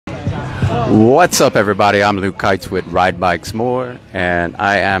What's up, everybody? I'm Luke Kites with RideBikesMore, and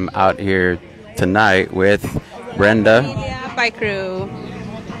I am out here tonight with Brenda. Bike crew.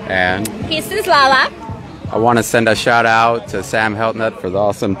 And Houston's Lala. I want to send a shout out to Sam Heltnut for the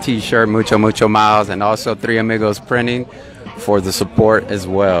awesome t-shirt, Mucho Miles, and also Three Amigos Printing for the support as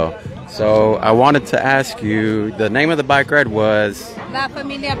well. So I wanted to ask you, the name of the bike ride was? La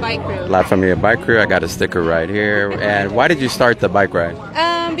Familia Bike Crew. La Familia Bike Crew. I got a sticker right here. And why did you start the bike ride?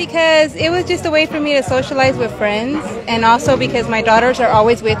 Because it was just a way for me to socialize with friends, and also because my daughters are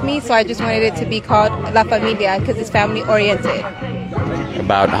always with me, so I just wanted it to be called La Familia because it's family oriented.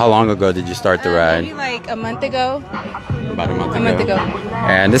 About how long ago did you start the ride? Maybe like a month ago. About a month ago. A month ago.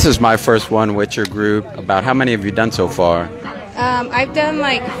 And this is my first one with your group. About how many have you done so far? I've done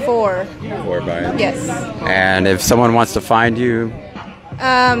like 4. 4 rides. Yes. And if someone wants to find you?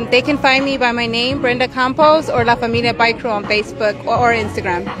 They can find me by my name, Brenda Campos, or La Familia Bike Crew on Facebook or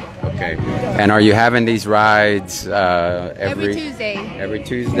Instagram. Okay. And are you having these rides every Tuesday? Every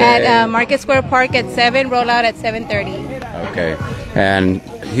Tuesday? At Market Square Park at 7, roll out at 7:30. Okay. And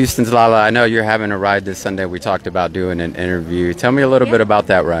Houston's Lala, I know you're having a ride this Sunday. We talked about doing an interview. Tell me a little bit about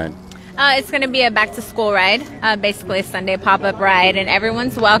that ride. It's going to be a back-to-school ride, basically a Sunday pop-up ride, and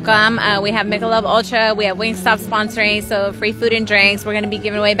everyone's welcome. We have Michelob Ultra, we have Wingstop sponsoring, so free food and drinks. We're going to be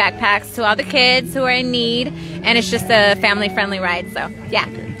giving away backpacks to all the kids who are in need, and it's just a family-friendly ride, so yeah.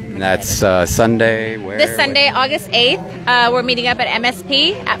 Okay. And that's Sunday, where? This Sunday, August 8th, we're meeting up at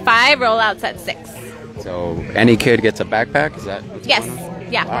MSP at 5, rollouts at 6. So any kid gets a backpack, is that? Yes.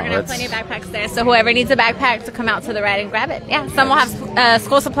 Yeah, wow, we're going to have plenty of backpacks there. So whoever needs a backpack to come out to the ride and grab it. Yeah, some will have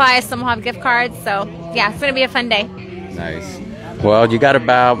school supplies, some will have gift cards. So, yeah, it's going to be a fun day. Nice. Well, you got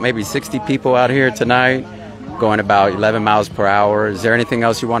about maybe 60 people out here tonight, going about 11 miles per hour. Is there anything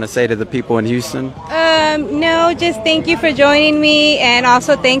else you want to say to the people in Houston? No, just thank you for joining me, and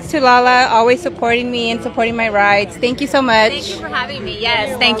also thanks to Lala, always supporting me and supporting my rides. Thank you so much. Thank you for having me.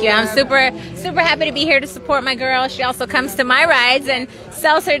 Yes, thank you. I'm super happy to be here to support my girl. She also comes to my rides and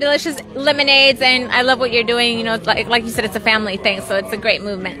sells her delicious lemonades, and I love what you're doing. You know, like you said, it's a family thing, so it's a great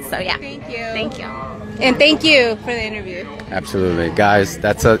movement. So yeah. Thank you. Thank you. And thank you for the interview. Absolutely. Guys,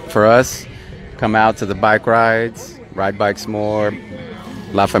 that's it for us. Come out to the bike rides,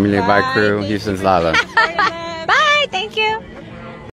 RideBikesMore, La Familia Bike Crew, Houston's Lala.